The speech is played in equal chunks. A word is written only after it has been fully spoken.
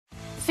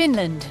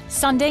Finland,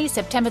 Sunday,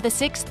 September the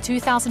 6th,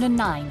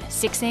 2009,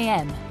 6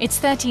 a.m. It's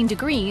 13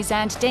 degrees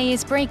and day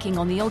is breaking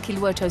on the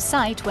Olkiluoto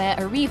site where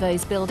ol3VA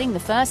is building the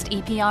first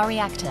EPR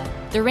reactor.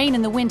 The rain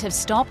and the wind have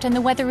stopped and the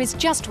weather is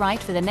just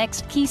right for the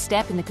next key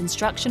step in the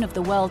construction of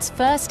the world's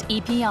first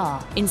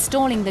EPR,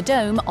 installing the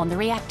dome on the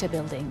reactor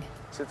building.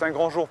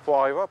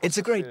 It's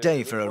a great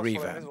day for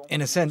ol3VA.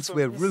 In a sense,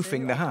 we're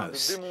roofing the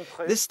house.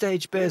 This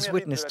stage bears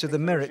witness to the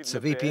merits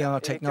of EPR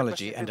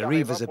technology and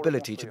ol3VA's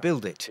ability to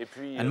build it.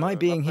 And my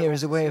being here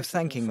is a way of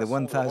thanking the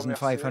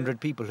 1,500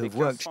 people who've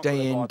worked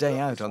day in, day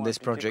out on this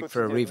project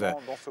for ol3VA,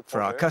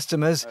 for our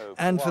customers,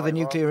 and for the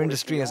nuclear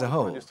industry as a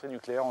whole.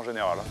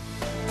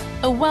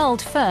 A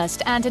world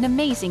first and an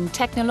amazing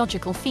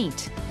technological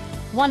feat.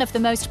 One of the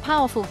most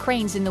powerful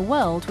cranes in the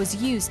world was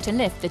used to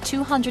lift the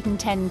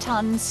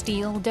 210-ton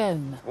steel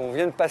dome.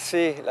 The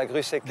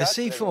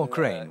C4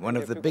 crane, one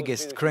of the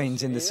biggest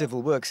cranes in the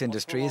civil works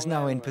industry, is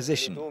now in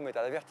position.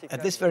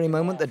 At this very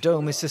moment, the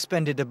dome is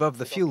suspended above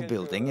the fuel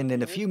building, and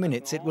in a few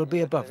minutes it will be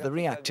above the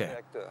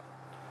reactor.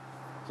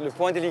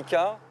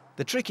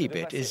 The tricky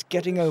bit is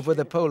getting over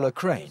the polar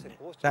crane,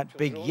 that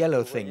big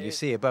yellow thing you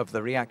see above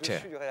the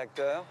reactor.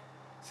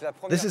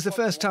 This is the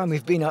first time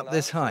we've been up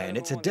this high, and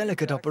it's a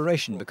delicate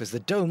operation because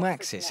the dome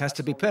axis has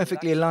to be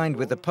perfectly aligned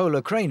with the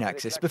polar crane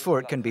axis before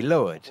it can be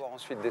lowered.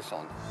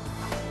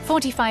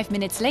 45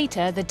 minutes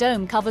later, the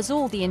dome covers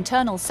all the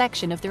internal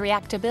section of the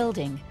reactor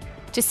building.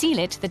 To seal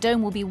it, the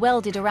dome will be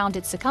welded around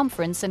its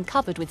circumference and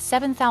covered with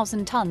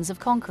 7,000 tons of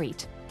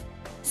concrete.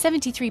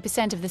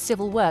 73% of the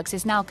civil works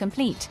is now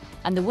complete,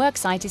 and the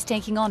worksite is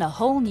taking on a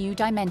whole new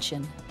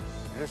dimension.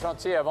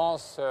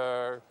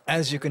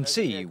 As you can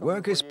see,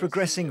 work is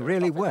progressing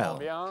really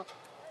well.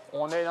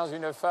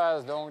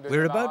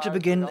 We're about to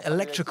begin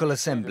electrical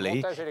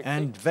assembly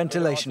and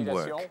ventilation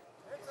work.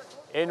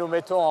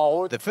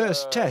 The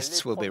first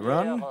tests will be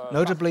run,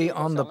 notably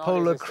on the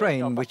polar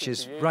crane, which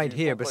is right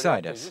here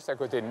beside us.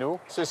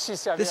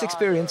 This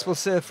experience will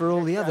serve for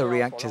all the other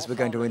reactors we're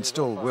going to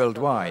install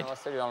worldwide.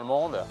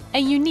 A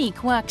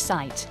unique work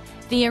site.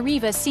 The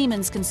ol3VA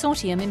Siemens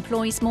Consortium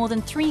employs more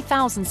than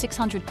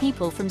 3,600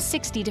 people from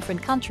 60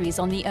 different countries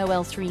on the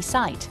ol3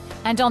 site.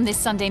 And on this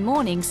Sunday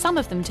morning, some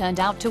of them turned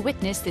out to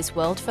witness this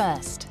world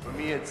first. For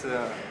me, it's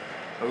a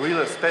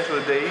real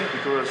special day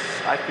because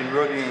I've been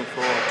working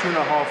for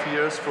 2.5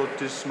 years for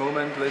this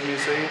moment, let me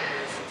say.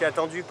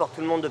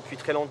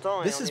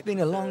 This has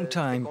been a long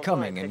time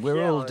coming, and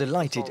we're all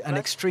delighted and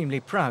extremely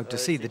proud to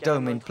see the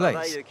dome in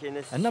place.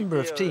 A number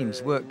of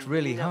teams worked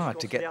really hard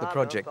to get the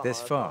project this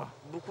far.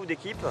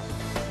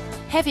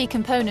 Heavy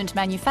component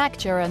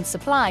manufacture and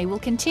supply will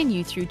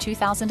continue through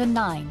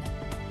 2009.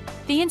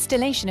 The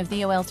installation of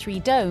the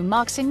ol3 dome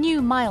marks a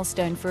new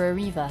milestone for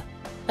ol3VA,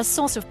 a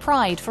source of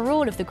pride for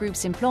all of the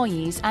group's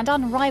employees and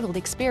unrivaled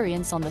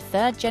experience on the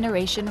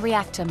third-generation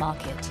reactor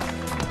market.